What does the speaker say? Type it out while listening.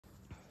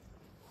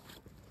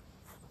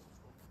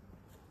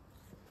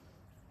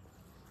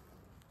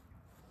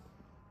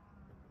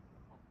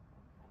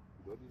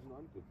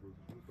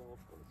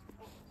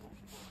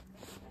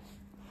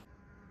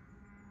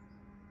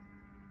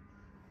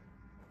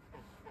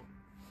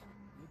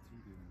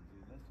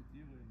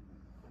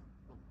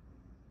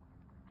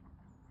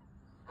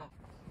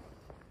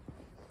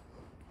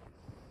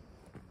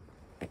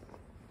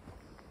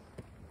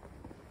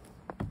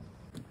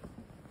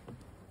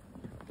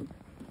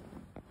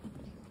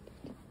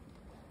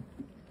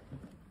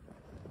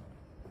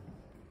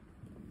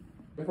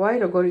ვაი,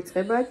 როგორ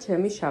იწყება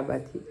ჩემი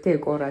შაბათი,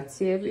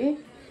 დეკორაციები,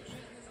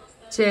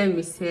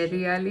 ჩემი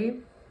სერიალი.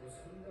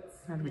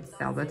 არ ვიცი,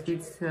 ალბათ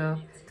ვიც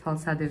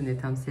თვალსადევნეთ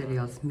ამ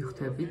სერიალს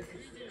მიხვდებით.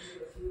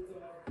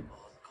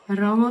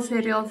 რომელ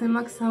სერიალზე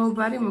მაქვს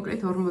საუბარი,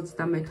 მოკლედ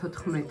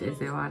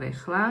 54-ზე ვარ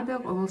ახლა და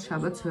ყოველ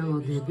შაბათს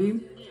ველოდები,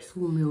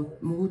 სულ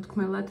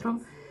მოუთქმელად, რომ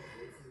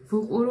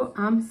ვუყურო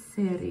ამ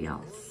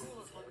სერიალს.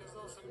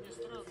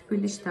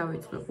 თბილისში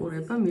დავიწყე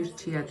ყურება,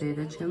 მირჩია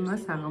დედა ჩემმა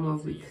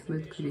საღამოობით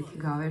მეთქვლითი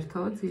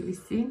გავერთო ძილის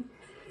წინ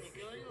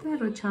და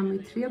რო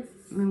ჩამითრია,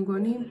 მე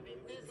მგონი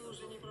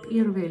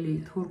პირველი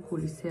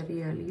თურქული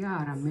სერიალია,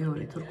 არა,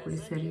 მეორე თურქული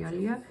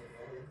სერიალია,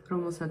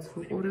 რომელსაც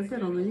ვუყურებ და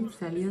რომელიც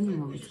ძალიან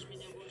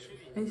მომწონს.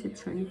 ესეც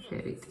ჩვენი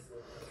ფერიტი.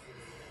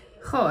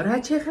 ხო,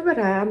 რაც შეეხება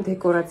რა ამ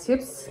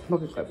დეკორაციებს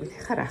მოგიყვებით,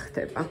 ხა რა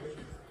ხდება?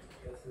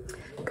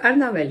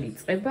 კარნავალი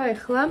იწყება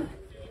ახლა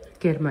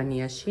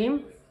გერმანიაში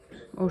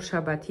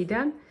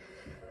ორშაბათიდან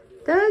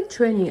და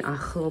ჩვენი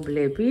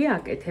ახლობლები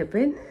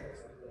აკეთებენ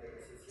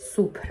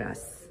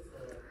სუფრას.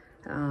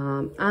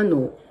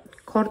 ანუ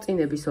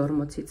ქორწინების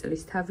 40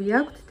 წლის თავი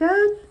აქვთ და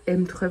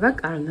ემთხვევა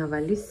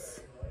კარნავალის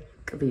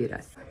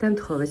კვირას.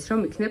 დამთხოვეს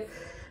რომ იქნებ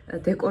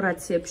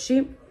დეკორაციებში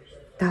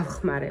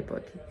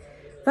დავხმარებოდი.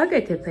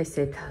 ვაკეთებ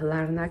ესეთ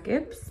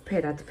ლარნაკებს,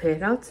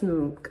 ფერად-ფერად,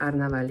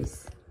 კარნავალის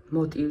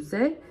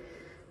მოტივზე.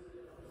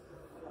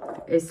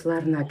 ეს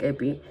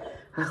ლარნაკები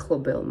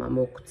ახლობელმა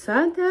მოგცა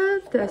და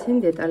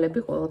ასეთი დეტალები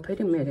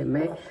ყველაფერი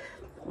მე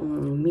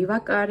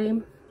მივაკარი,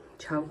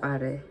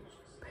 ჩავყარე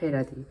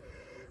ფერადი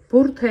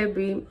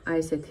ბურთები, აი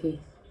ესეთი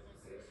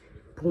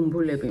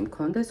ბუმბულები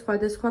მქონდა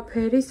სხვადასხვა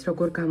ფერის,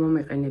 როგორ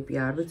გამომეყენები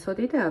არ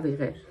ვიცოდი და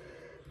ავიღე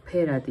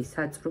ფერადი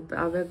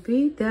საწრუპავები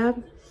და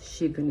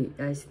შიგნით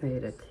აი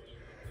ესნაირად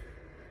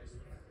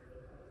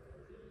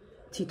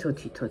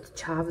თითო-თითოდ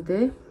ჩავდე,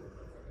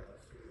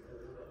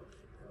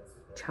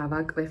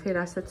 ჩავაკვეხე,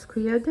 რასაც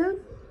ქვია და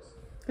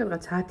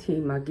რაღაც 10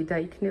 მაგი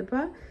დაიქნება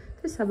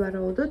და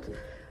საბარაუდოდ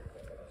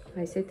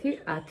აი ესეთი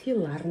 10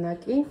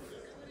 ლარნაკი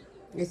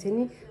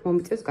ესენი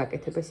მომიწევს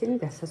გაკეთება, ესენი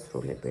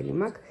დასასრულებელი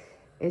მაქვს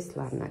ეს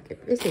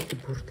ლარნაკები. ესეთი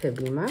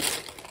ბურთები მაქვს,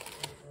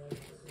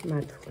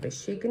 მათ ვყრე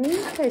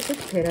შიგნით და ესეთ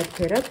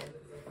ფერად-ფერად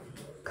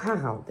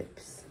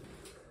ქაღალდებს.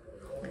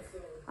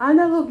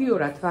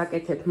 ანალოგიურად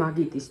ვაკეთებ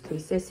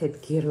მაგიდისთვის ესეთ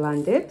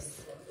გირლანდებს,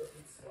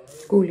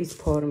 გულის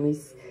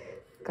ფორმის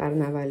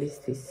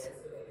კარნავალისთვის.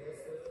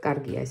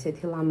 კარგია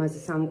ესეთი ლამაზი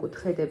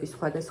სამკუთხედები,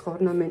 სხვადასხვა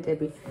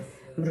ორნამენტები,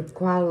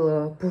 მრგვალ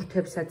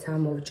ბურთებსაც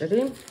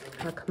ამოვჭრი,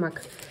 აქ-მაქ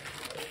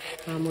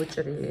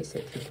ამოჭრილი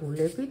ესეთი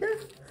გულები და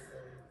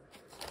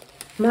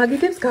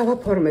მაგიდებს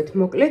გავაფორმეთ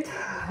მოკლედ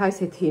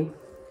ასეთი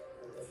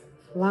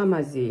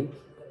ლამაზი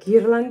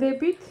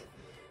გირლანდებით,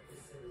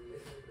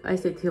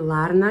 ასეთი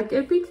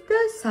ლარნაკებით და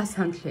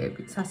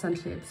სასანთლეებით.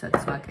 სასანთლეებსაც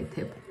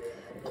ვაკეთებ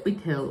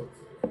ყვითელ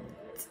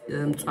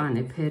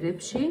მწვანე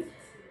ფერებში.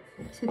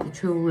 ესეთი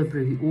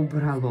ჩვეულებრივი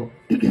უბრალო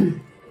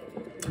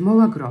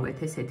მოვაგროვეთ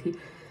ესეთი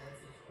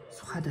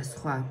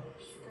სხვადასხვა,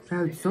 რა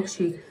ვიცი,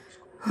 ზოგში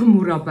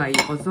მურაბა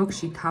იყო,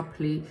 ზოგში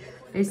თაფლი,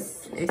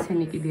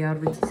 ესენი კიდე არ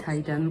ვიცი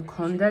საიდან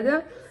მქონდა და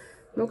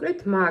მოკლედ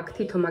მაგ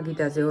თითო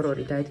მაგიდაზე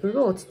ორ-ორი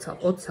დაეთმება,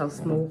 20 წელს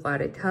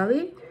მოუყარე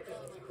თავი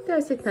და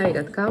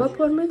ესეთნაირად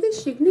გავაფორმე და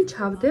შიგნით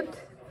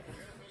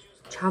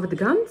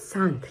ჩავდგამ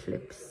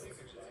სანთლებს.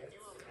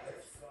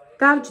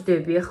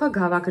 დავჯდები, ახლა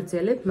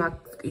გავაგრძელებ მაგ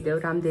კიდევ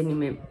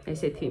რამდენიმე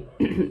ესეთი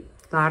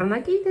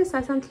ლარნაკი და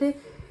სასანთლე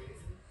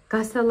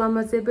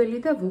გასალამაზებელი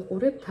და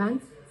ვუყურებ თან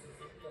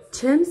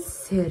ჩემს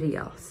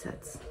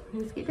სერიალსაც.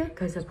 ეს კიდე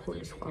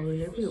გაზაფხულის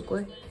ყვავილები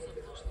უკვე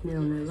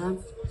ნელ-ნელა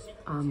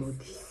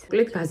ამოდის.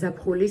 მოკლედ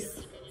გაზაფხულის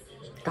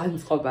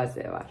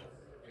განწყობაზე ვარ.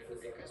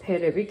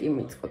 ფერები კი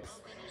მიწყობს.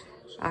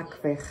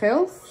 აქვე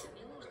ხელს.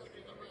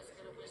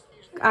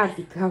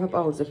 კარგი,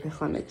 გავაპაუზებ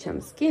ახლა მე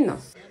ჩემს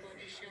კინოს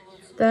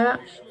და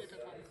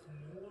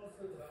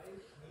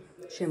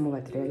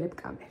შემოვადრიალებ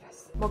კამერას.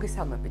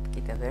 მოგესალმებით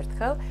კიდევ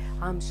ერთხელ.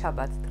 ამ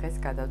შაბათ დღეს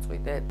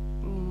გადავწყვიტე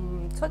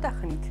ცოტა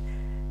ხნით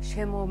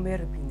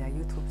შემომერბინა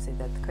YouTube-ზე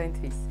და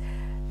თქვენთვის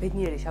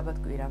ბედნიერი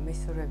შაბათკვირა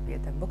მესურვებია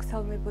და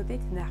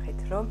მოგესალმებოდით. ნახეთ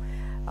რომ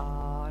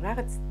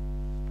რაღაც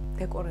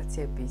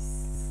დეკორაციების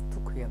თუ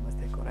ქვია მას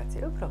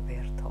დეკორაცია, უფრო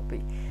ვერთობი.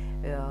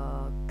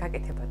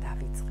 გაკეთება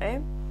დავიწყე.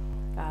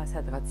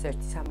 სადღაც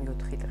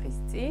 1-3-4 დღის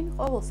წინ,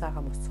 ყოველ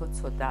საღამოს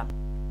ცოტ-ცოტა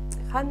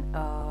ხან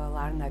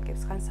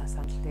ლარნაკებს, ხან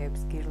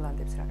სასანთლეებს,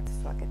 გირლანდებს რაღაცას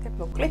ვაკეთებ.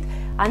 მოკლედ,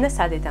 ანა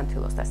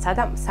სადედამთილოს და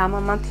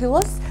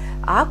სამამამთილოს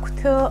აქვთ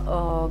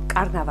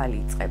კარნავალი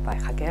იწყება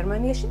ახლა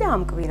გერმანიაში და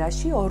ამ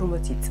კვირაში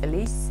 40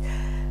 წლის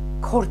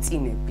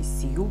ქორწინების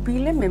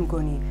იუბილე, მე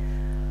მგონი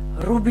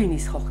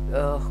რუბინის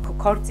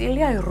ქორწილი,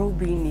 აი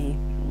რუბინი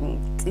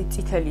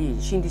წითელი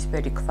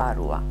შინდისფერი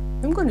ქვაროა.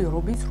 მე მგონი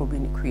რუბინს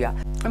რუბინი ქვია.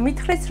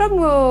 მითხრეს რომ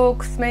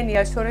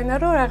ქსმენია შორენა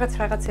რომ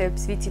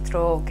რაღაცებს ვიცით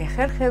რომ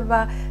გეხერხება,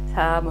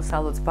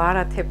 სამოსალოც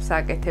ბარათებს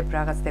აკეთებ,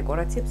 რაღაც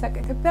დეკორაციებს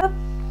აკეთებ და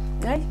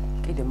აი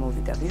კიდე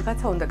მოვიდა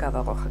ვიღაცა უნდა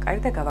გავაყო ხა კარი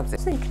და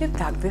გავაგზავნო და იქნებ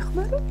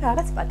დაგვეხმარო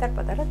რაღაც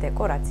პატარ-პატარა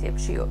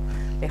დეკორაციებშიო.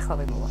 ეხლა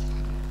მოვა.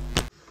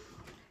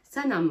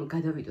 სანამ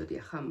გადავიდოდი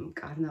ახლა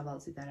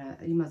კარნავალზე და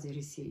იმაზე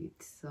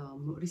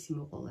რისი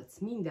მოყოლაც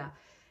მინდა,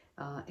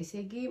 ესე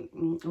იგი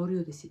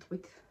ორიოდე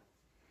სიტყვით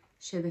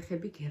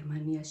შევეხები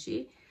გერმანიაში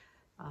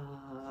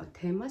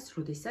თემას,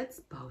 როდესაც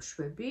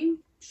ბავშვები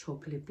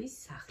მშობლების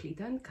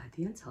სახლიდან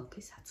გადიან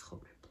ცალკე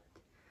საცხოვრებლად.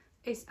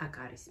 ეს აქ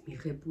არის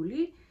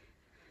მიღებული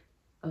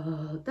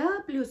და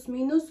პლუს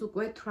მინუს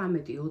უკვე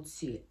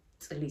 18-20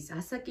 წლის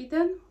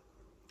ასაკიდან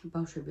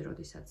ბავშვები,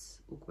 როდესაც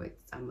უკვე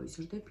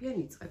წამოიზრდებიან,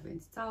 იწყებენ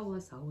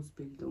სწავლას,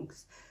 აუსბილდუნგს,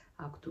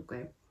 აქვთ უკვე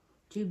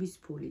ჯიბის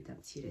ფული და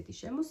მცირედი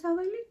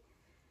შემოსავალი.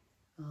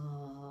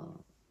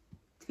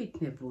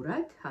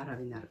 თვითნებურად,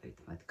 არავინ არ ყრით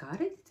მათ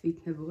გარეთ,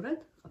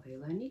 თვითნებურად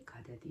ყველანი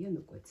გადადიან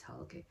უკვე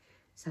ცალკე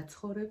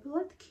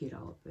საცხოვრებლად,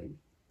 ქირაობენ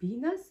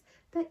ბინას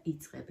და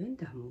იწყებენ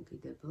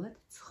დამოუკიდებლად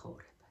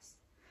ცხოვრებას.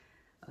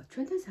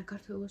 ჩვენთან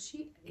საქართველოში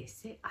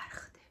ესე არ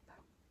ხდება.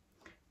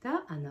 და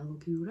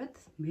ანალოგიურად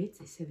მეც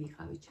ესე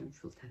ვიყავი ჩემ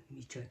შვილთან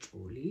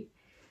მიჯაჭვული,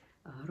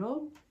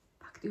 რომ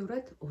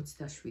ფაქტიურად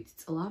 27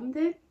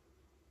 წლამდე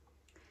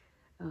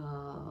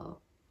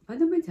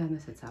მანამდე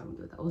ძალიანაც არ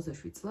უნდა და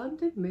 27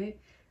 წლამდე მე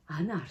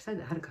ანა არსად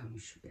არ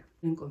გამიშვია.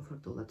 მე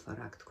კომფორტულად ვარ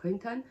აქ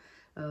თქვენთან,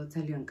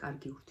 ძალიან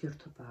კარგი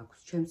ურთიერთობა აქვს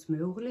ჩემს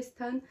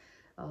მეუღლესთან,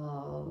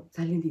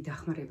 ძალიან დიდ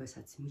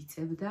დახმარებასაც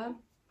მიწევდა.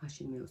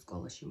 მაშინ მე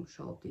სკოლაში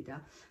მუშაობდი და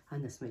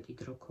ანას მეტი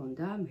დრო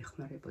ქონდა,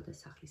 მეხმარებოდა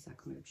სახლის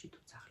საქმეებში თუ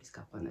სახლის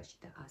გაყვანაში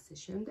და ასე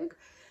შემდეგ.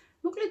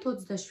 მოკლედ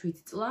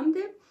 27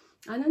 წლამდე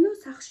ანანო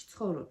სახლში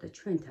ცხოვრობდა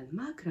ჩვენთან,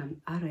 მაგრამ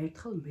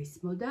არაერთხელ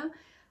მესმოდა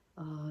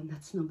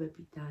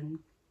ნაცნობებიდან,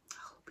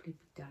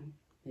 ახლობლებიდან,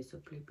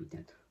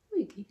 მეზობლებიდან.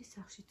 უი, კიდე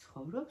სახლში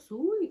ცხოვრობს,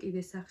 უი,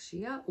 კიდე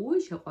სახლშია, უი,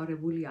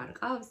 შეყვარებული არ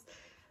ყავს.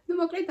 ნუ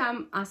მოკლედ ამ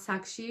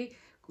ასაკში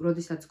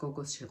როდესაც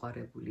გოგოს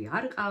შეყვარებული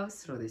არ ყავს,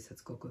 როდესაც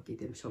გოგო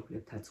კიდე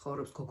მშობლებთან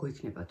ცხოვრობს, გოგო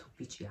იქნება თუ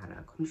ბიჭი არ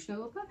აქვს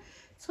მნიშვნელობა,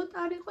 ცოტა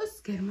არ იყოს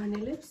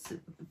გერმანელებს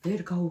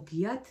ვერ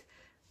გაუგიათ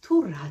თუ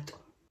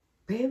რატომ.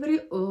 ბევრი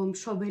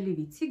მშობელი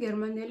ვიცი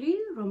გერმანელი,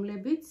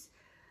 რომლებიც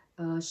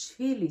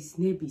შვილის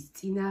ნების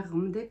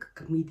წინააღმდეგ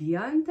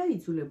გმიდიან და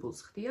იძულებულს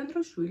ხდიან,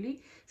 რომ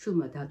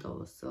შვილმა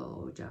დატოვოს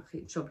ოჯახი,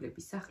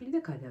 მშობლების სახლი და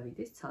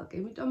გადავიდეს ცალკე,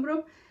 იმიტომ რომ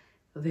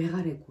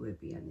ვეღარ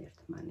ეგუებიან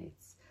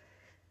ერთმანეთს.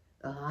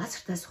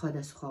 აზრთა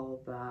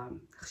სხვადასხვაობა,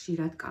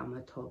 ხშირად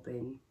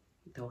კამათობენ,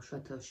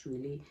 დაუშვათ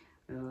შვილი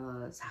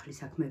სახლის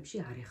საქმეებში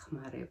არ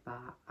ეხმარება,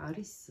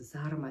 არის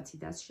ზარმაცი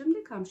და ასე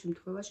შემდეგ. ამ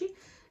შემთხვევაში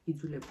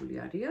იძულებული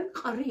არიან,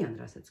 ყრიან,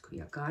 რასაც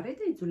ქვია, გარე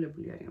და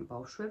იძულებული არიან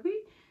ბავშვები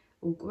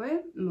უკვე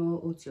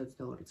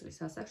 20-22 წლის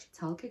ასაკში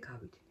ცალკე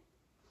გავიდნენ.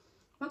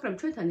 მაგრამ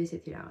ჩვენთან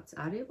ესეთი რაღაც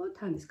არ იყო,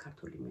 თან ის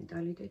ქართული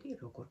მენტალიტეტი,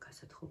 როგორ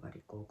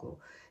გასათხოვარი გოგო,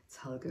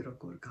 ცალკე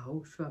როგორ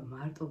გაუშვა,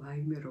 მარტო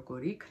ვაიმე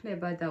როგორ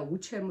იქნება და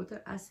უჩემო და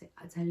ასე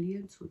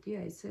ძალიან ცუდია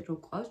ესე რო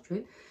ყავს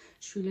ჩვენ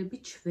შვილები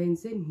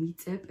ჩვენზე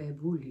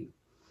მიწეპებული.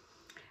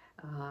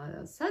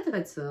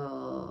 სადღაც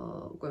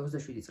უკვე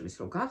 27 წლის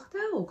რო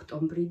გახდა,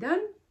 ოქტომბრიდან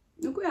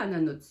უკვე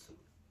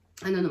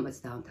ანანომაც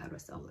დაამთავრა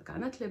სწავლა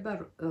განათლება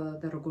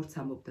და როგორც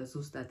ამობდა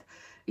ზუსტად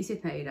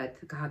ისეთნაირად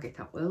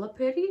გააკეთა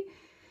ყველაფერი.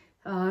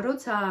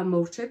 როცა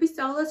მოვრჩები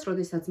სწავლას,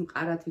 როდესაც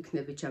მყარად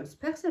ვიქნები ჩემს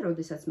ფეხზე,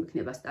 როდესაც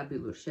მიქნება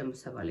სტაბილური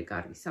შემოსავალი,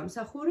 კარგი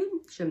სამსახური,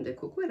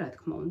 შემდეგ უკვე რა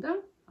თქმა უნდა,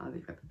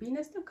 ავიღებ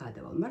ბინას და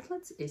გადავალ.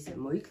 მართლაც ესე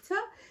მოიქცა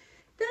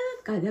და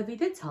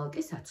გადავიდა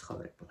ცალკე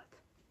საცხოვრებლად.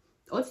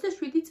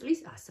 27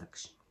 წლის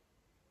ასაკში.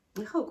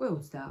 ახლა უკვე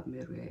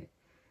 22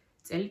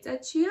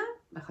 წელიწადშია,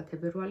 ახლა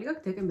თებერვალი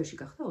გაქვს, დეკემბერში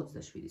გახდა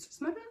 27 წლის,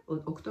 მაგრამ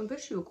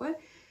ოქტომბერში უკვე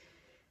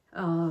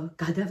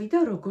გადავიდა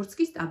როგორც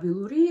კი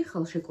სტაბილური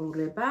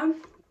ხელშეკრულება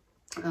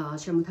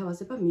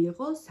შემოთავაზება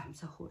მიიღო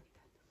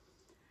სამსახურიდან.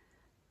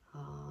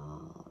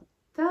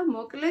 და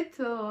მოკლედ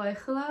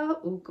ახლა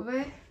უკვე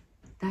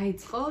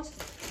დაიწყო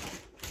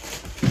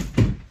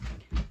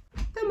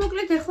და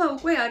მოკლედ ახლა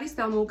უკვე არის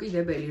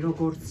დამოუკიდებელი,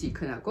 როგორც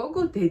იქნა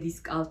გოგო, დედის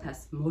კალთას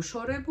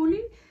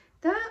მოშორებული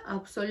და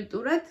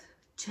აბსოლუტურად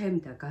ჩემ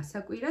და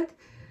გასაკვირად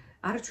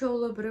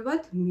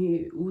არჩეულობრივად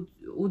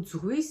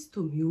უძღვის თუ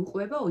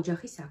მიუყვება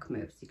ოჯახის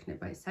საქმეებს.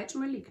 იქნება ეს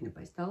საჭმელი, იქნება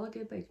ეს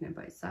დალაგება,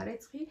 იქნება ეს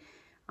სარეცხი.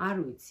 არ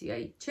ვიცი,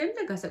 აი, ჩემ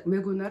და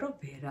მეგონა რომ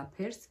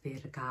ვერაფერს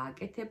ვერ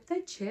გააკეთებ და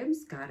ჩემს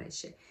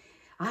გარეშე.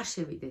 არ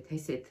შევიდეთ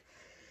ესეთ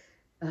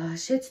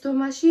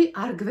შეცდომაში,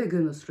 არ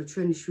გვეგონოს რომ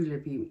ჩვენი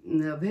შვილები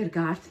ვერ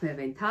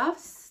გაართმევენ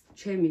თავს.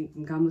 ჩემი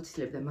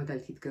გამოცდილება და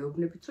მაგალითით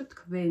გეუბნებით, რომ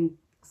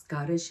თქვენს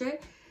გარეშე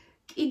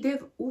კიდევ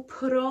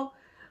უფრო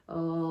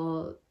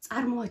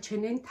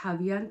წარმოაჩენენ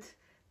თავიანთ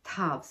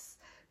თავს.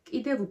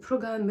 კიდევ უფრო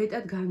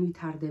მეტად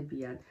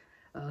განვითარდებიან.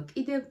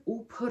 კიდევ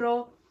უფრო,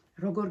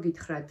 როგორ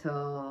გითხრათ,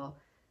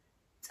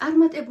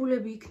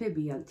 წარმატებულები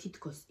იქნებიან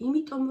თითქოს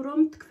იმიტომ, რომ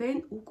თქვენ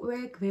უკვე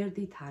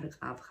გვერდით არ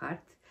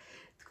ყავხართ,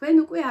 თქვენ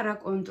უკვე არ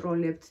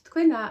აკონტროლებთ,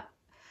 თქვენ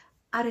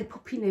არ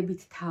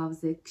ეფოფინებით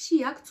თავზე, გში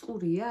აქ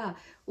წყურია?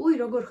 უი,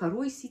 როგორ ხარ?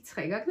 უი,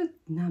 სიცხე გაქვს და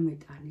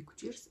ნამეტანი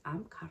გვჭირს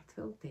ამ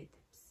ქართველ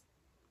დედებს.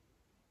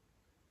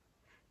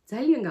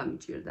 ძალიან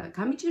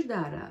გამიჭირდა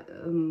არა,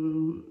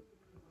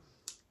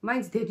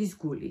 მაინც დედის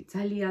გული,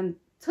 ძალიან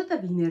ცოტა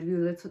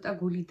ვინერვიულა, ცოტა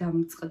გული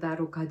დამწყდა,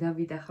 რომ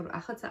გადავიდა,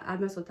 ახლა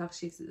ამას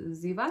ოთახში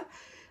ზივარ,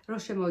 რომ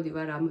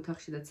შემოვდივარ ამ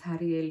ოთახში და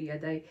ცარიელია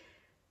და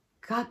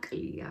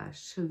გაკლია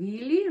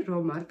შვილი,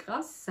 რომ არ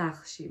ყავს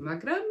სახლში,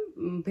 მაგრამ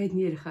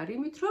ბედნიერი ხარ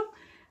იმით, რომ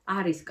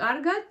არის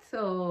კარგად,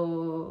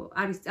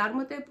 არის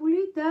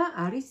წარმატებული და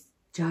არის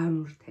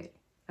ჯანმრთელი.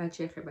 რაც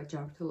შეეხება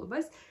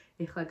ჯანმრთელობას,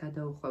 ეხლა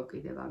გადავუხვევ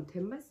კიდევ ამ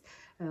თემას,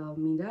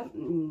 მინდა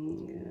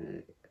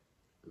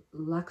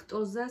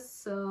ლაქტოზას,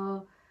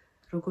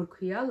 როგორ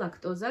ქვია,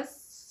 ლაქტოზას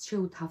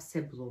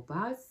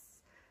შეუთავსებლობას,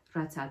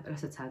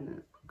 რასაც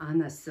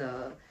ანას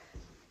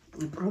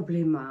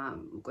პრობლემა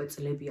უკვე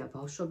წლებია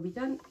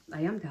ბავშვობიდან,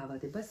 აი ამ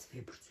დაავადებას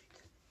ვებრძვით.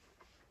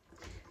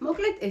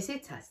 მოკლედ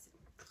ესეც ასე.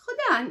 ხო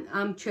და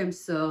ამ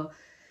ჩემს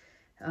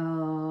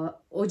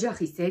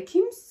ოჯახის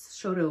ექიმს,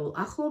 შორეულ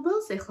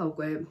ახლობელს, ეხლა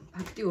უკვე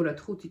ფაქტიურად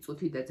 5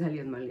 წუთი და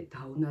ძალიან მალე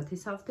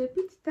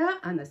დაუნათესავდებით და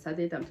ანას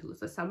სადედამთილოს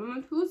და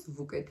სამამამთილოს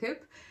ვუკეთებ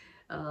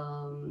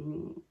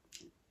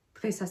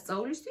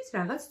დღესასწაულისთვის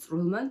რაღაც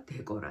წვრილმან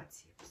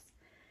დეკორაციებს.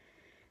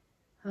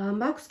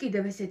 მაქვს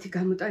კიდევ ესეთი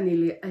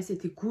გამოტანილი,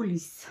 ესეთი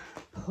გულის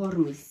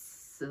ფორმის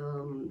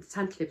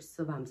სანთლებს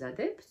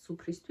ვამზადებ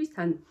სუფრისთვის,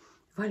 თან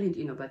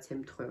ვალენტინობაც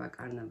ემთხვევა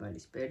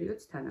კარნავალის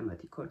პერიოდს, თან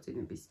ამათი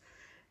ქორწინების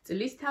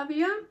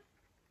წლისთავია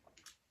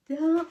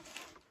და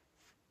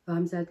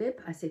ვამზადებ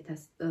ასეთ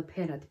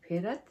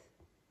ფერად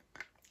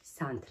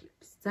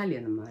სანთლებს.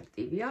 ძალიან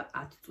მარტივია,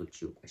 10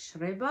 წუთში უკვე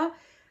შრება,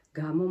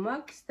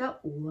 გამომაქვს და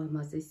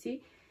ულამაზესი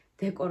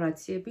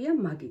დეკორაციებია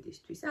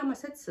მაგიდისთვის.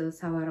 ამასაც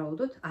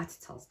სავარაუდოდ 10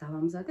 ცალს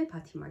დავამზადებ,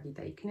 10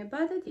 მაგიდა იქნება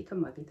და თითო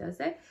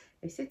მაგიდაზე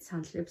ესეთ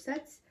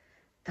სანთლებსაც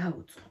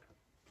დავუწყობ.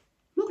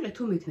 მოკლედ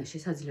თუ მექნა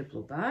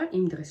შესაძლებლობა,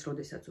 იმ დღეს,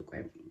 როდესაც უკვე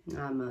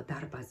ამ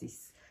დარბაზის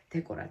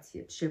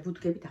დეკორაციებს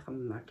შევუდგებით, ახლა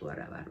მე მარტო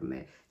არა ვარ, მე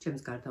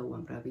ჩემს გარდა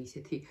უამრავი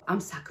ისეთი ამ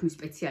საქმის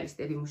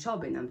სპეციალისტები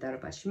მუშაობენ ამ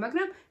დარბაზში,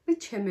 მაგრამ მე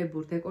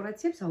ჩემებურ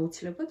დეკორაციებს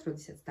აუცილებლად,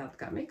 როდესაც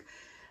დავდგამეკ,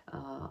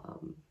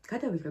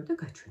 გადავიღებ და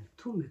გაჩვენებ,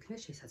 თუ მექნა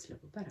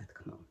შესაძლებლობა, რა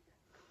თქმა უნდა.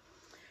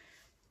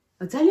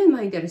 ძალიან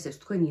მაინტერესებს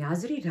თქვენი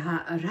აზრი,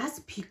 რას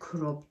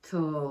ფიქრობთ,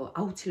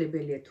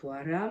 აუცილებელია თუ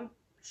არა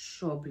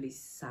შობლის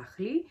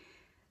სახლი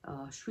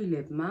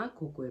შვილებმა,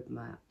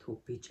 გოგოებმა თუ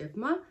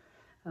ბიჭებმა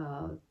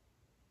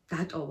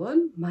დატოვონ,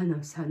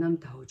 მანამ სანამ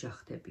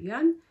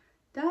დაოჯახდებიან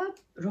და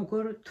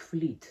როგორ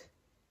თვლით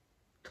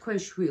თქვენ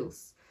შვილს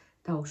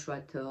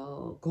დაუშვათ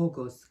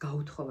გოგოს,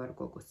 გაუთხოვარ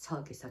გოგოს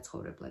ცალკე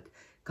საცხოვრებლად,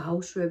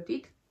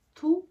 გაუშვებდით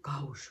თუ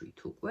გაუშვით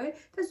უკვე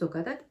და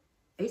ზოგადად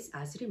ეს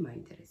აზრი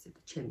მაინტერესებდა.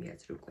 ჩემი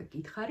აზრი უკვე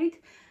გითხარით,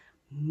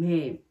 მე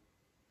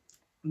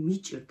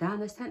მიჭირდა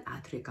ანასთან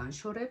ადრე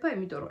განშორება,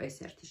 იმიტომ რომ ეს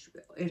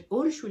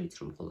ორი შვილიც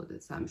რომ მყოლოდა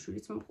და სამი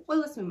შვილიც რომ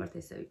ყველას მიმართ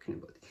ესე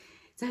იქნებოდი.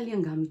 ძალიან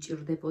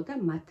გამიჭირდებოდა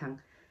მათთან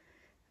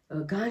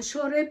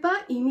განშორება,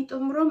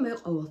 იმიტომ რომ მე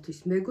ყოველთვის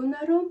მეგონა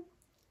რომ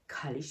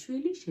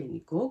ქალიშვილი, შენი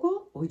გოგო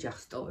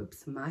ოჯახს ტოვებს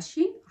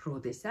მაშინ,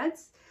 როდესაც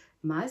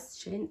მას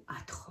შენ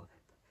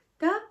ათხოვებ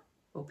და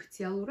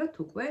ოფიციალურად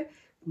უკვე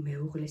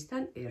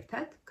მეუღლესთან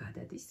ერთად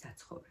გადადის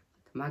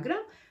საცხოვრებლად.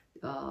 მაგრამ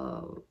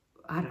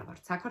არა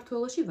ვართ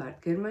საქართველოში, ვართ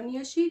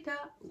გერმანიაში და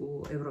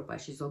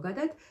ევროპაში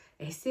ზოგადად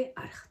ესე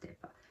არ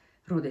ხდება.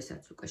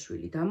 როდესაც უკვე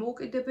შვილი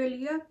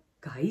დამოუკიდებელია,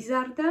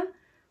 გაიზარდა,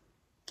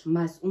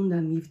 მას უნდა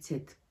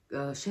მივცეთ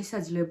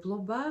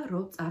შესაძლებლობა,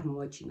 რომ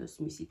წარმოაჩინოს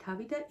მისი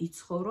თავი და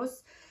იცხოვროს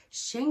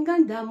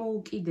შენგან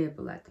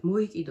დამოუკიდებლად,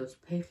 მოიკიდოს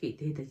ფეხი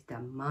დედის და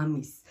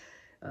მამის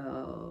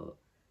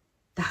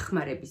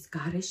დახმარების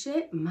გარეშე,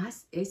 მას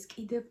ეს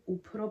კიდევ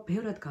უფრო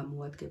ბევრად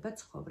გამოადგება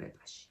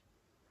ცხოვრებაში.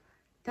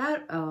 და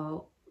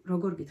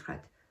როგორ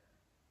გითხრათ,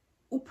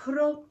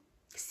 უფრო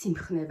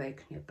სიმხნევა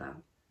ექნება,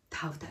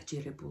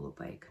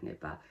 თავდაჯერებულობა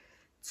ექნება,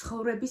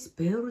 ცხოვრების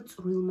ბევრ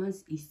წვრილმანს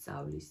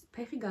ისწავლის.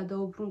 ფეხი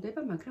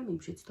გადაუბრუნდება, მაგრამ იმ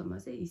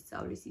შეცდომაზე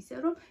ისწავლის ისე,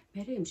 რომ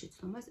მერე იმ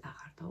შეცდომას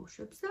აღარ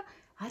დაუშვებს და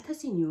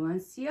 1000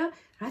 ნიუანსია,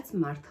 რაც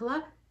მართლა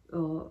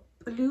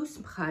პლუს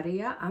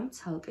მხარეა ამ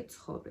ცალკე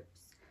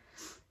ცხოვრების.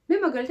 მე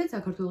მაგალითად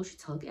საქართველოში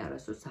ცალკე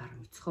არასდროს არ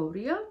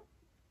მიცხოვრია.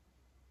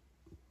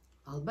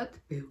 ალბათ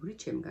ბევრი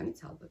ჩემგანიც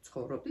ალბათ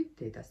ცხოვრობდით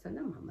დედასთან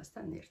და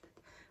მამასთან ერთად.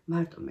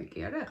 მარტო მე კი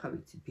არა, ახლა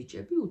ვიცი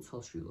ბიჭები,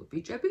 უცოლშვილო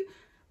ბიჭები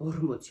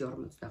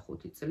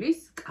 40-45 წლის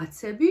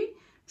კაცები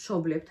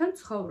მშობლებთან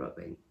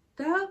ცხოვრობენ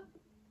და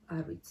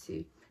არ ვიცი,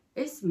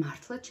 ეს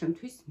მართლა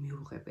ჩემთვის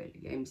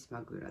მიუღებელია იმის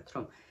მაგვირად,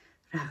 რომ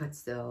რაღაც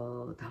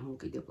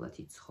დამოუკიდებლად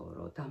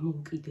იცხოვრო,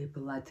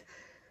 დამოუკიდებლად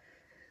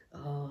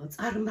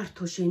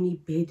წარმართო შენი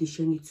ბედი,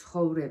 შენი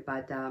ცხოვრება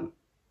და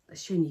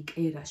შენი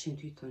კერა, შენ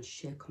თვითონ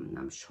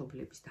შექმნა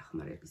მშობლების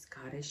დახმარების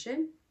გარეშე.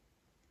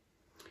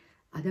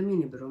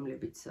 ადამიანები,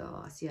 რომლებიც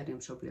ასე არიან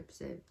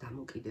მშობლებზე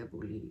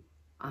დამოკიდებული,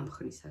 ამ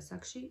ხნის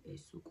ასაკში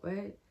ეს უკვე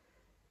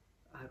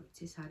არ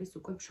ვიცი, ეს არის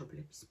უკვე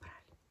მშობლების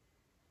ბრალი.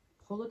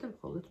 მხოლოდ და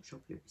მხოლოდ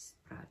მშობლების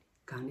ბრალი.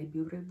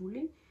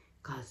 განებივრებული,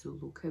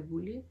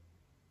 გაზულუქებული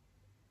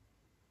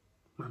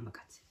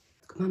მამაკაცები.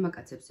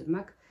 მამაკაცებზე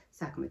მაქვს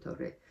საქმე,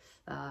 თორე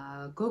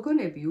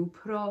გოგონები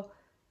უფრო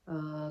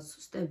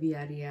სუსტები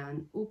არიან,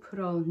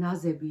 უფრო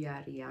ნაზები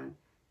არიან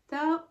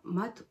და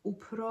მათ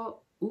უფრო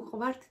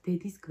უყვართ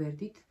დედის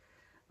გვერდით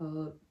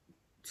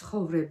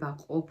ცხოვრება,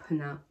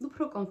 ყოფნა,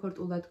 უფრო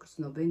კომფორტულად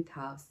გრძნობენ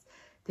თავს.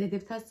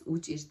 დედებთანს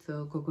უჭირთ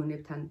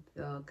გოგონებთან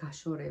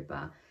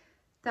გაშორება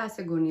და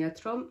ასე გონიათ,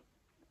 რომ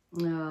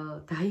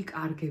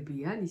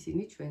დაიკარგებიან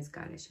ისინი ჩვენს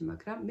გარეშე,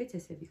 მაგრამ მეც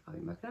ესე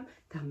ვიყავი, მაგრამ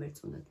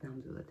დამერწმუნად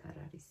ნამდვილად არ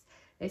არის.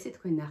 ესე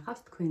თქვენ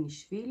ნახავს თქვენი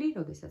შვილი,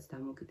 როდესაც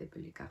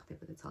დამოუკიდებელი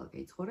გახდება და ცალკე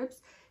იცხოვრებს,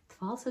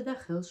 თვალსა და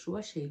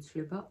ხელშუა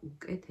შეიცვლება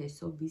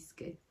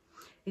უკეთესობისკენ.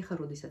 ეხლა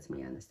როდესაც მე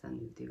ანასთან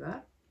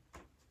მივდივარ,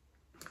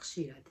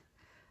 ხშირად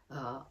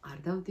არ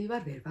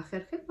დავდივარ, ვერ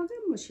ვახერხებ,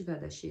 მაგრამ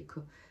შიგადაში იქ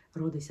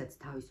როდესაც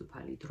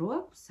თავისუფალი დრო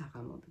აქვს,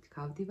 საღამობით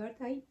გავდივარ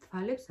და აი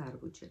თვალებს არ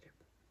ვუჭერებ.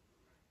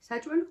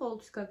 საჭმელი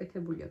ყოველთვის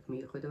გაკეთებული აქვს,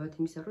 მიუხედავად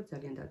იმისა, რომ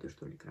ძალიან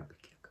დადვირთული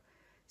გრაფიკი აქვს.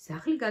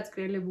 სახლი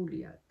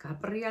გაწკრიელებულია,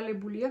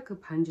 გაპრიალებული აქვს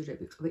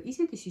ფანჯრები,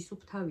 ისეთი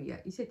სისუფთავია,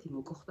 ისეთი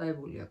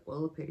მოკოხტაებულია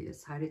ყველაფერი და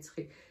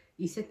სარეცხი,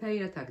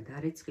 ისეთნაირად აქვს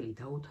დარეცხილი,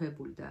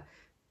 დაუთოებული და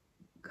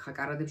ხა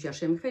კარადებში არ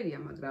შემიხედია,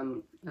 მაგრამ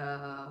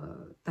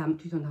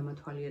თვითონ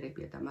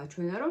დამათვალიერებია და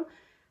მაჩვენა, რომ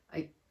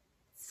აი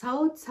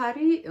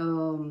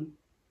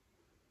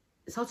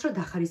საოცრად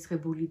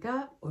დახარისხებული და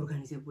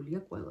ორგანიზებულია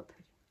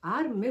ყველაფერი.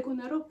 არ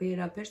მეგონა, რომ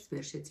ვერაფერს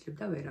ვერ შეძლებ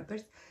და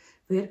ვერაფერს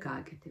ვერ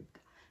გააკეთებდა.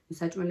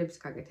 საჭმელების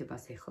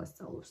გაკეთებას ეხლა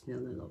სწავლობს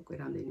ნელ-ნელა უკვე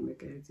რამდენიმე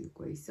კერძი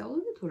უკვე ისწავლო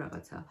და თუ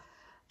რაღაცა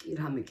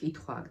რამე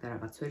კითხვა აქვს და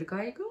რაღაც ვერ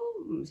გაიგო,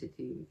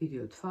 ესეთი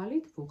ვიდეო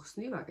თვალით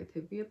ვუხსნი,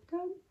 ვაკეთებიებ და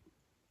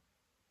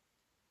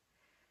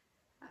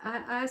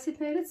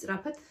ასეთნაირად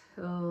სწრაფად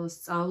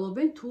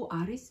სწავლობენ თუ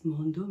არის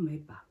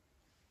მონდომება.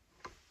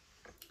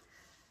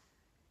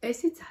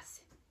 ესეც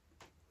ასე.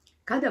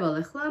 გადავალ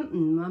ახლა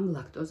ამ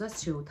ლაქტოზას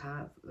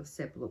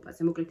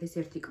შეუთავსებლობაზე. მოკლედ ეს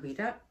ერთი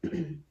კვირა,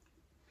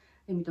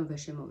 იმიტომ ვერ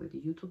შემოვედი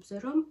YouTube-ზე,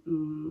 რომ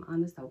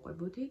ანას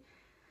დავყვებოდი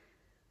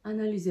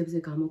ანალიზებზე,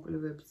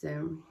 გამოკვლევებზე,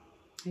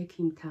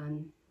 ექიმთან,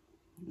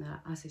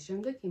 ასე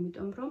შემდეგ,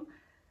 იმიტომ რომ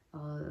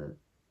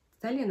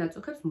ძალიან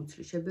აწუხებს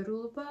მუცლის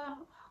შებერულობა,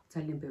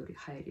 ძალიან ბევრი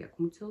ჰაერი აქვს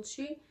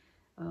მუცელში,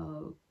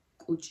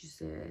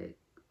 კუჭზე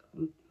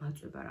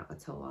მაწვება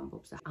რაღაცაო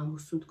ამბობს და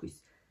ამოსუნთქვის,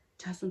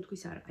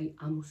 ჩასუნთქვის არა, აი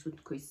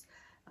ამოსუნთქვის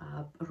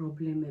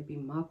პრობლემები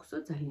მაქვსო,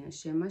 ძალიან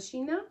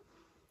შემაშინა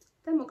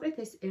და მოკლედ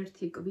ეს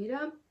ერთი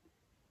კვირა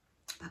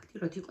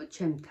ფაქტიურად იყო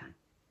ჩემთან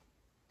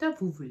და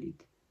ვუვლით.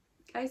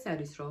 აი ეს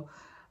არის, რომ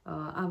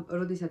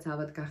როდესაც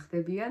ავად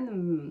გახდებიან,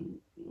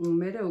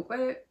 მე უკვე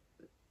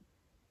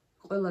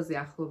ყველაზე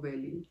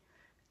ახლობელი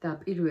და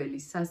პირველი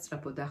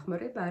სასწრაფო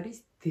დახმარება არის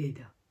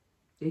დედა.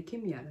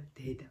 ექიმი არა,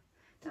 დედა.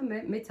 და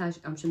მეც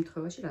ამ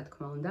შემთხვევაში, რა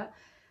თქმა უნდა,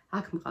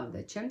 აქ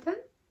მყავდა ჩემთან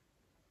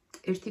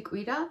ერთი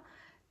კვირა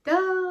და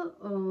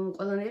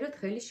ყველანაირად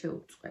ხელი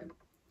შეუწყე.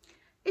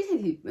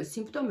 ესეთი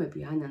სიმპტომები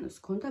ანანოს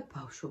ჰქონდა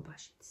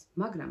ბავშვობაშიც,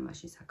 მაგრამ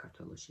მაშინ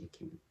საქართველოში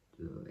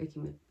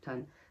ექიმებთან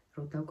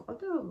რო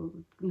დავყავდა,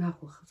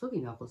 ზოგი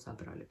ნახულს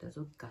აბრალებდა,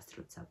 ზოგი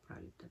გასტროტს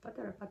აბრალებდა,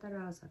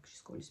 პატარა ასაკში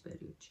სკოლის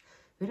პერიოდში.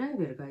 ვერანი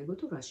ვერ გაიგო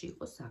თუ რაში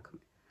იყო საქმე.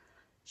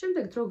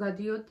 შემდეგ დრო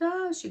გადიოდა,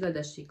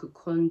 შიგადაში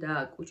გქონდა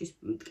კუჭის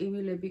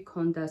ტკივილები,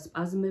 გქონდა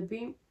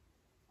სპაზმები,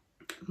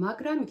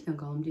 მაგრამ იქიდან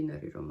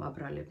გამომდინარე, რომ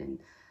აბრალებდნენ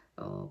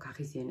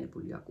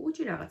გაღიზიანებულია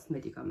კუჭი, რაღაც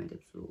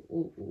მედიკამენტებს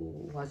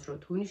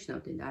უაზროდ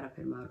უნიშნავდნენ,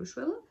 არაფერმა არ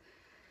უშველა.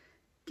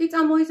 კი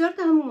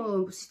წამოიზარდა ამ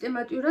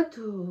სისტემატურად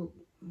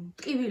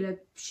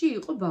ტკივილებში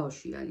იყო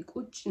ბავშვიანი,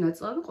 კუჭი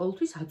ნაწლავი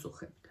ყოველთვის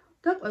აწუხებდა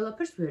და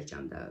ყველაფერს ვერ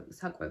ჭამდა.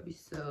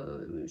 საკვების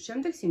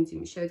შემდეგ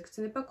სიმძიმის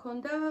შეგრძნება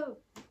ჰქონდა,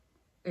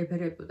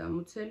 ებერებოდა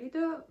მუცელი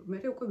და მე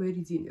უკვე ვერ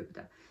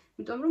იძინებდა,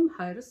 იმიტომ რომ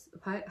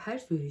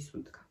ჰაერს ვერ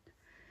ისუნთქავდა.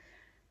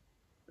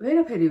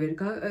 ვერაფერი ვერ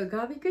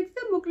გავიგეთ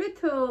და მოკლედ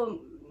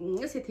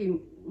ესეთი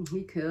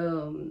იქ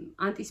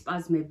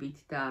ანტისპაზმებით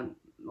და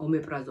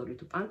ომეპრაზოლით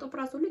თუ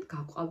პანტოპრაზოლით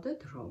გავყავდა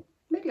დრო.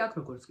 მე აქ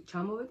როგორც კი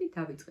ჩამოვედი,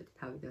 დავიწყეთ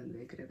თავიდანვე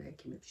ეგრევე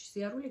ექიმებში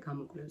სიარული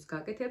გამოკვლევის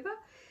გაკეთება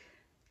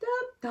და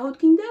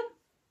დაუდგინდა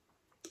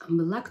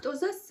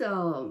ლაქტოზას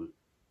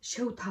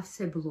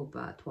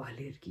შეუთავსებლობა თუ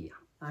ალერგია.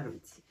 არ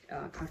ვიცი,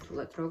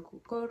 ქართულად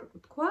როგორ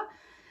თქვა.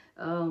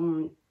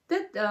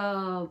 და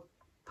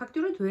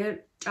ფაქტიურად ვერ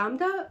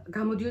ჭამდა,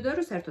 გამოდიოდა,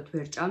 რომ საერთოდ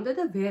ვერ ჭამდა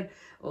და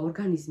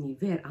ორგანიზმი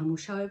ვერ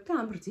ამუშავებდა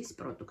ამ რძის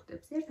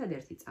პროდუქტებს.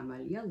 ერთადერთი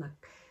წამალია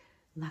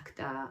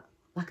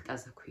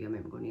ლაქტაზა ქვია, მე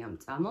მგონი ამ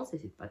წამალს,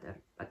 ესეთ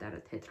პატარა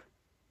თეთრ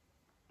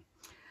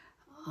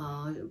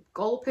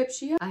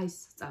კოლოფებშია აი ეს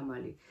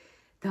წამალი.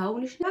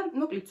 დაუნიშნა,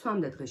 მოკლედ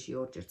სვამდა დღეში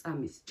ორჯერ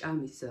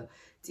ჭამის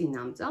წინ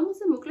ამ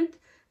წამალზე, მოკლედ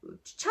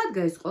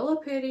ჩადგა ეს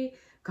ყველაფერი,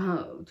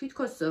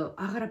 თითქოს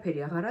აღარაფერი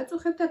აღარ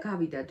აწუხებდა,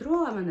 გავიდა დრო,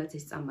 ამანაც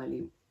ეს წამალი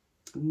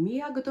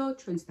მიაგდო,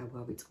 ჩვენც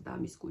დაგვავიწყდა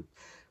ამის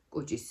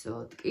კუჭის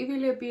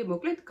ტკივილები,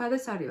 მოკლედ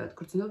გადასარევად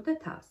გრძნობდა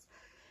თავს.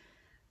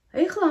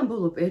 ეხლა ამ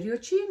ბოლო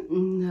პერიოდში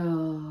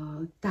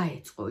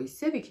დაიწყო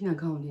ისე, იქიდან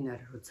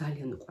გამომდინარე, რომ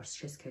ძალიან უყვარს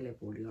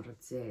შესქელებული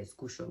რძეს,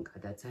 გუშონკა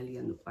და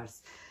ძალიან უყვარს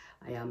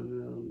აი ამ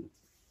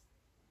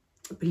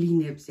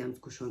ბლინებზე ამ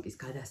გუშონკის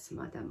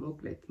გადასმა და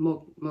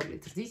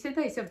მოკლედ რძისე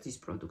და ისე რძის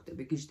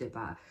პროდუქტები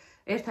გიждდება.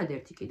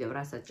 ერთადერთი კიდევ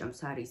რასაც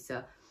ჭამს არის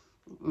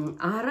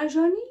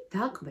არაჟანი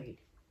და ყველი.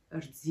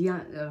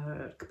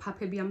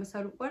 ფაფები ამას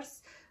არ უყვარს,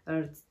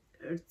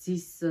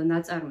 რძის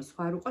ნაწარმი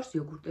სხვა არ უყვარს,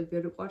 იოგურტები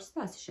არ უყვარს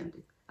და ასე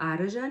შემდეგ.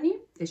 არაჟანი,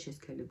 ეს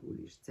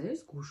შესქელებული რძეს,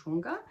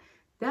 გუშონკა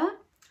და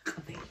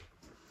ყველი.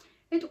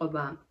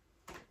 ეტყობა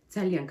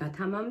ძალიან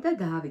გათამამდა,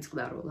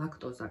 დაავიწყდა რომ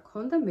ლაქტოზა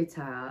ქონდა, მეც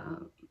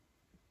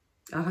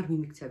აღარ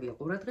მიმიქცევია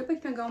ყურადღება,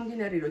 იქიდან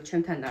გამომდინარე, რომ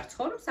ჩემთან არ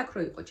ცხოვრობს, აქ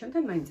რო იყო,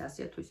 ჩემთან მაინც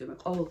ასეა თუ ისე მე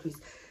ყოველთვის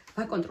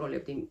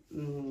ვაკონტროლებდი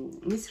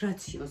მის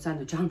რაციონს,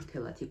 ანუ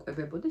ჯანმრთელად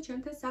იკვებებოდა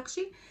ჩემთან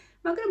სახლში,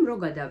 მაგრამ რო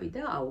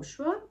გადავიდა,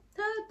 აუშვა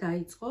და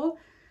დაიწყო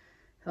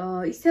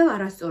ისევ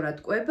არასწორად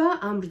კვება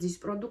ამ რძის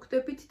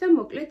პროდუქტებით და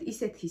მოკლედ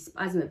ისეთი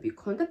სპაზმები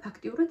ჰქონდა,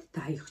 ფაქტიურად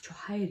დაიხრჩო,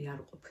 ჰაერი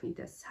არ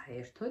ყოფნიდა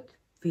საერთოდ,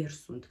 ვერ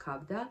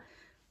სუნთქავდა,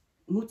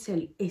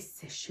 მუცელი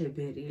ესე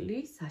შებერილი,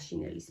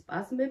 საშინელი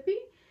სპაზმები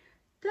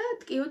და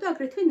ტკიოდა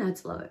აგრეთვე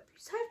ნაწლავები.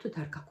 საერთოდ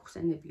არ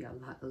გაგხსენებია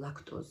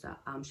ლაქტოზა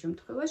ამ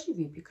შემთხვევაში,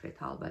 ვიფიქრეთ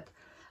ალბათ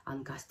ან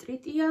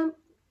გასტრიტია,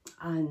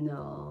 ან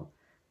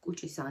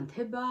კუჭის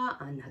ანთება,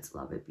 ან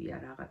ნაწლავებია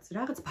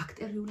რაღაც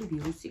ბაქტერიული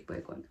ვირუსი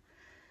გვეკონდა.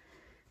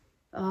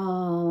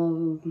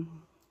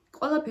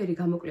 ყველაფერი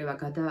გამოკვლევა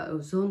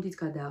ზონდით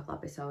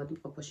გადააყლაპეს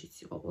ავადმყოფოშიც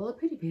იყო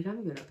ყველაფერი,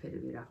 ვერაფერი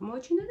ვერ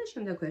აღმოაჩინა და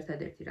შემდეგ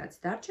ერთადერთი რაც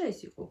დარჩა, ეს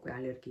იყო უკვე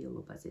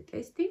ალერგიულობაზე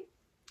ტესტი,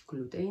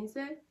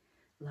 გლუტენზე,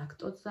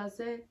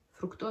 ლაქტოზაზე,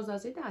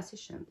 ფრუქტოზაზე და ასე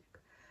შემდეგ.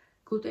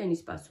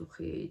 გლუტენის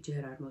პასუხი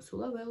ჯერ არ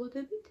მოსულა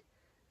ველოდებით,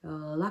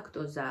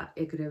 ლაქტოზა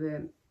ეგრევე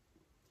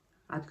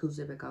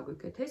ადგილზევე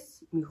გაგვიკეთეს,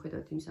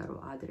 მიუხედავად იმისა, რომ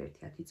ადრე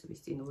 1 წლის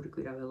წინ 2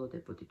 კვირა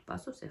ველოდებოდით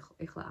პასუხს,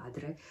 ეხლა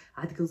ადრე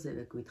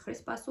ადგილზევე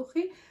გვითხრეს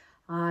პასუხი,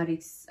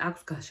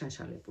 აქვს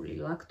გაშანშალებული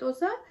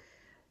ლაქტოზა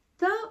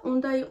და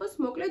უნდა იყოს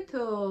მოკლედ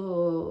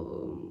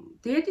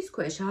დიეტის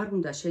ქვეშ არ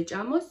უნდა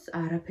შეჭამოს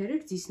არაფერი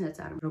რძის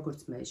ნაწარმი. როგორც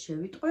მე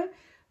შევიტყვე,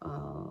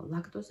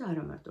 ლაქტოზა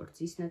არა მარტო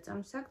რძის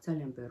ნაწარმს აქვს,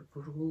 ძალიან ბევრ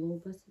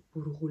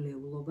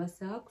ბურღულეულობას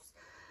აქვს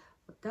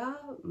და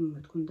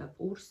რა თქმა უნდა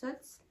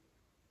პურსაც,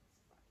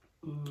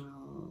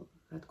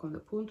 რა თქმა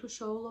უნდა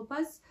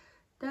ფუნთუშოულობას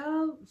და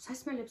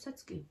სასმელებსაც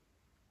კი.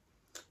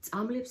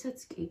 წამლებსაც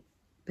კი.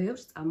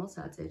 ბევრს წამალს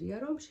აწერია,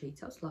 რომ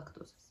შეიცავს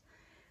ლაქტოზას.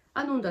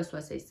 ან უნდა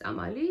სვას ეს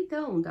წამალი და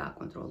უნდა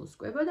აკონტროლოს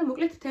კვება და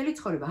მოკლედ მთელი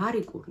ცხოვრება არ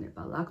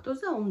იკურნება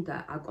ლაქტოზა, უნდა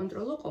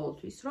აკონტროლო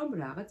ყოველთვის, რომ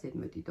რაღაც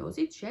ზედმეტი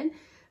დოზით შენ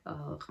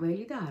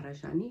ყველი და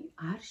არაჟანი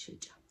არ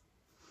შეჭამ.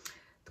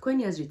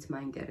 თქვენი აზრიც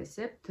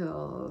მაინტერესებთ,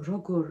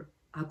 როგორ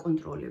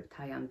აკონტროლებთ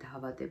აი ამ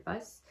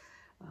დაავადებას,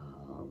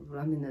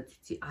 რამდენად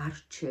ვიცი არ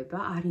რჩება,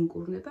 არ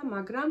ინკურნება,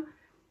 მაგრამ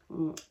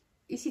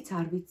ისიც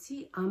არ ვიცი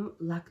ამ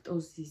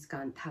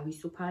ლაქტოზისგან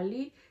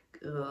თავისუფალი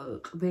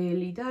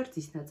ყველი და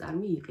რძის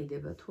ნაწარმი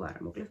იყიდება თუ არა.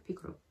 მოკლედ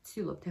ვფიქრობ,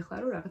 ვცდილობთ ახლა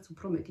რომ რაღაც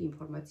უფრო მეტი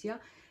ინფორმაცია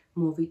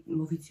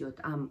მოვიწიოთ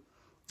ამ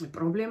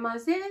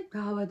პრობლემაზე.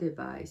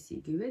 დაავადებაა ეს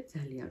იგივე,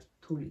 ძალიან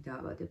რთული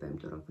დაავადება,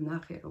 იმიტომ რომ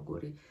ვნახე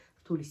როგორი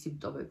რთული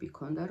სიმპტომები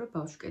ჰქონდა, რომ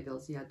ბავშვი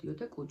კედელზე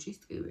ადიოდა კუჭის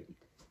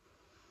ტკივილით.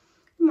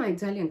 მაინც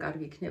ძალიან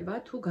კარგი იქნება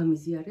თუ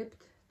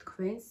გამიზიარებთ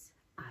თქვენს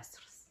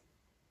აზრს.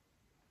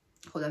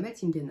 ხო და მეც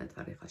იმდენად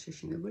ვარ ახლა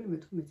შეშინებული,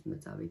 მეც უნდა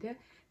წავიდე,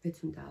 მეც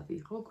უნდა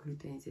ავიღო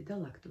გლუტენზე და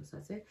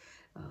ლაქტოზაზე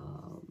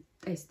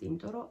ტესტი,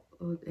 იმიტომ რომ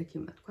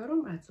ექიმმა თქვა, რომ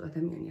რაც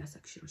ადამიანი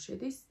ასაკში რო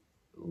შედის,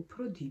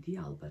 უფრო დიდი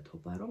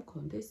ალბათობა რომ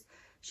კონდეს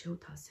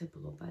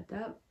შეუთავსებლობა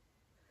და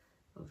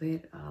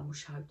ვერ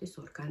ამუშავებდეს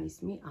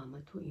ორგანიზმი ამა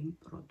თუ იმ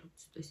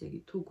პროდუქტს. ესე იგი,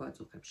 თუ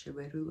გვაწუხებს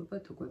შებერილობა,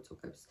 თუ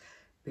გვაწუხებს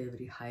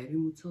ბევრი ჰაერი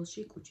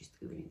მუცელში, კუჭის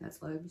ტკივილი,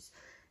 ნაწლავების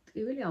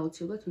ტკივილი,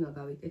 აუცილებლად უნდა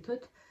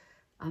გავიკეთოთ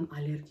ამ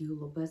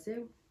ალერგიულობაზე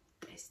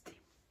ტესტი.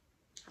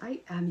 აი,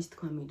 ამის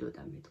თქვა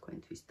მინდოდა მე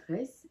თქვენთვის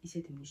დღეს,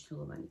 ისეთი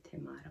მნიშვნელოვანი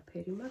თემა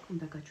არაფერი მაქვს,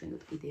 უნდა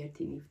გაჩვენოთ კიდე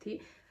ერთი ნივთი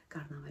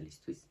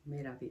კარნავალისთვის მე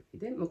რა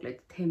ვიყიდე. მოკლედ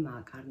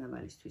თემაა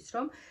კარნავალისთვის,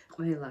 რომ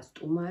ყველა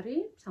სტუმარი,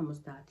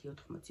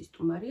 70-80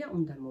 სტუმარია,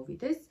 უნდა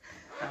მოვიდეს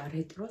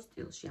რეტრო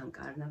სტილში, ან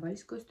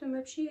კარნავალის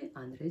კოსტიუმებში,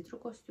 ან რეტრო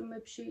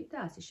კოსტიუმებში და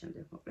ასე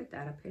შემდეგ. მოკლედ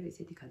არაფერი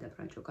ესეთი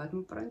გადაბრანჭო,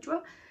 გადმობრანჭვა.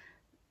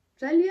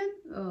 ძალიან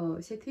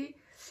ესეთი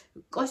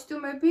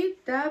კოსტიუმები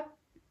და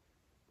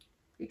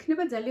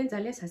იქნება ძალიან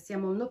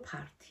სასიამოვნო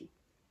ფართი.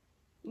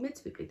 მეც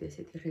ვიყიდე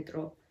ესეთი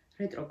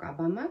რეტრო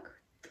კაბა მაქვს,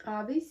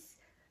 ტყავის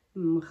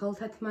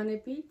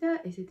ხელთათმანები და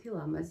ესეთი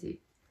ლამაზი.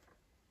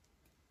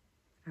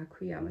 რა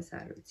ქვია ამას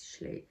არ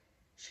ვიცი,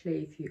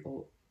 შლეიფი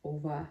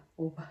ова,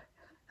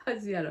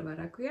 აზი არა,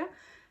 რა ქვია.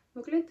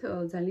 მოკლედ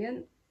ძალიან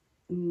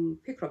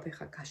ფიქრობ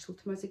ახლა გაშლ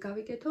თმაზე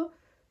გავიკეთო,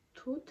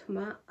 თუ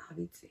თმა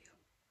ავიწიო.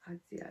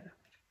 აზი არა.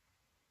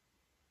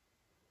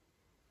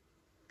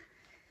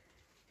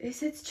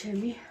 ესეც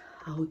ჩემი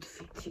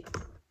აუთფიტი.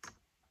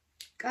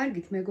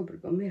 კარგით,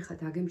 მეგობრებო, მე ხა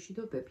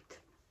დაგემშვიდობებით.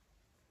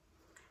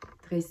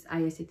 დღეს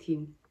აი ესეთი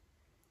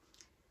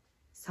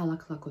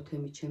სალაქლაქო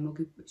თემით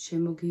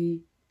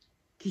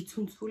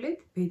გიცუნცულეთ,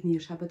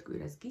 ბედნიერ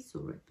შაბათ-კვირას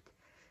გისურვებთ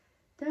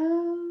და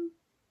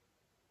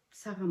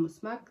საღამოს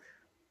მაქვს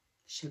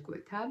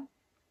შეკვეთა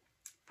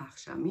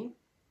ვახშამი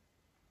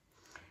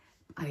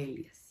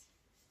პაელიას.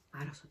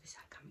 არასოდეს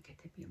არ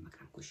გამიკეთებია,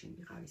 მაგრამ გუშინ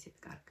ვიყავ ისეთ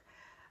კარგ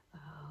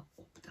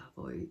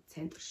ოპტავოი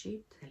ცენტრში,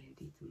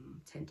 თელენდით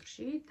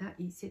ცენტრში და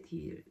ისეთი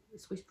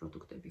ზღვის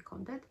პროდუქტები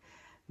ჰქონდათ.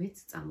 მეც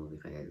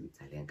წამოვიღე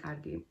ძალიან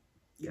კარგი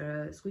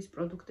ზღვის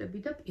პროდუქტები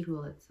და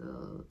პირველად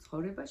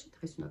ცხოვრებაში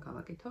დღეს უნდა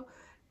გავაკეთო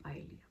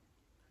პაელია.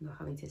 ანუ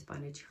ახლა ვინც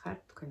ესპანეთში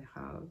ხართ, თქვენ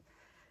ახლა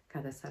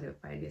გადასარევ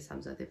პაელიას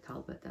ამზადებთ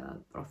ალბათ და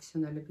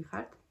პროფესიონალები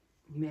ხართ.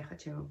 მე ახლა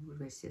ჩემო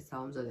ვერსიას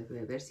დავამზადებ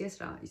ვერსიას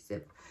რა, ისე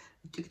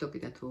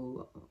TikTok-იდან თუ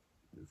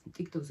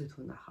TikTok-ზე თუ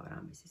ნახავ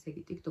რამეს, ესე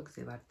იგი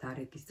TikTok-ზე ვარ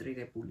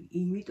დარეგისტრირებული,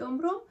 იმიტომ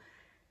რომ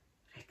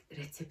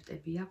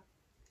რეცეპტები აქვს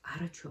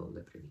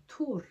არაჩვეულებრივი.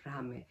 თუ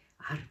რამე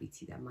არ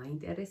ვიცი და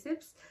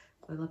მაინტერესებს,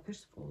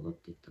 ყველაფერს ვპოვლობ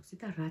TikTok-ზე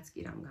და რაც კი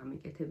რამ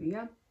გამიკეთებია,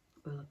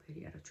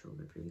 ყველაფერი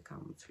არაჩვეულებრივი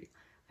გამოცვლია.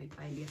 აი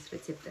პაელიას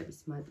რეცეპტების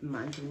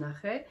მანდ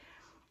ვნახე,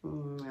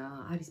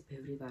 არის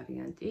ბევრი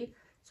ვარიანტი.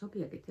 ზოგი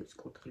აკეთებს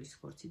კურდღლის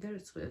ხორცი და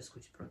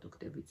ზღვის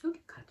პროდუქტებით,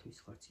 ზოგი ქათმის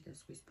ხორცი და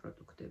ზღვის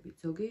პროდუქტებით,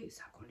 ზოგი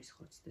საქონლის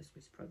ხორცი და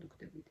ზღვის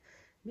პროდუქტებით.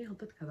 მე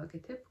ალბათ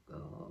გავაკეთებ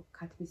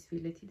ქათმის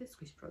ფილეთი და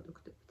ზღვის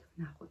პროდუქტებით.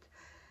 ვნახოთ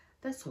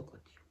და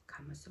სოკოდი,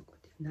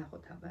 კამასოკოდი.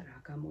 ვნახოთ აბა რა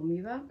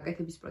გამომივა.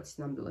 აკეთების პროცესი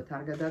ნამდვილად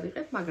არ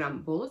გადავიღებ, მაგრამ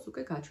ბოლოს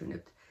უკვე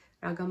გაჩვენებთ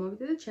რა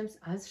გამოვიდა და ჩემს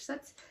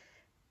აზრსაც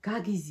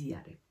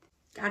გაგიზიარებთ.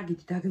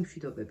 კარგით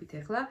დაგემშვიდობებით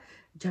ახლა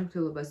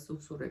ჯანმრთელობას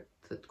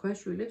უსურვებთ თქვენ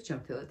შვილებს,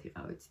 ჯანმრთელად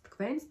იყავით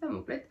თქვენს და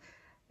მოკლედ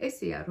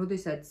ესეა,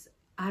 როდესაც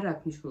არ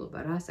აქვს მნიშვნელობა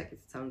რა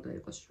საკეთიც არ უნდა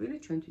იყოს შვილი,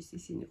 ჩვენთვის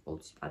ისინი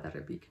ყოველთვის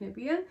პატარები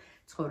იქნებიან,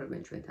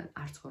 ცხოვრობენ ჩვენთან,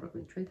 არ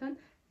ცხოვრობენ ჩვენთან,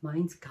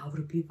 მაინც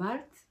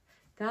გავრბივართ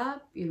და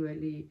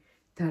პირველი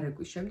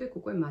დარეგვის შემდეგ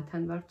უკვე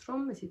მათთან ვართ,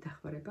 რომ ესე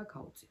დახმარება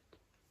გაუწიოთ.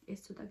 ეს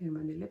ცოტა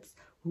გერმანელებს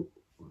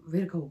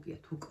ვერ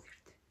გაუგიათ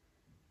უკვირთ.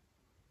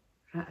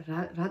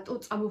 რატო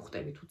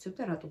წამოვხტებით უცებ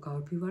და რატო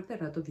გავრბივარ და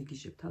რატო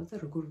ვიგიჟებ თავს და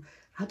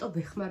რატო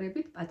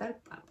ვეხმარებით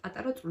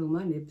პატარა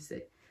წვრილმა ნებზე.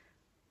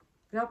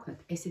 რა ვქნათ,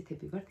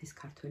 ესეთები ვართ ეს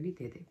ქართველი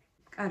დედები.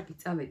 კარგი,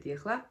 წავედი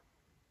ახლა.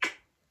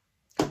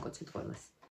 გაკოცეთ ყველას.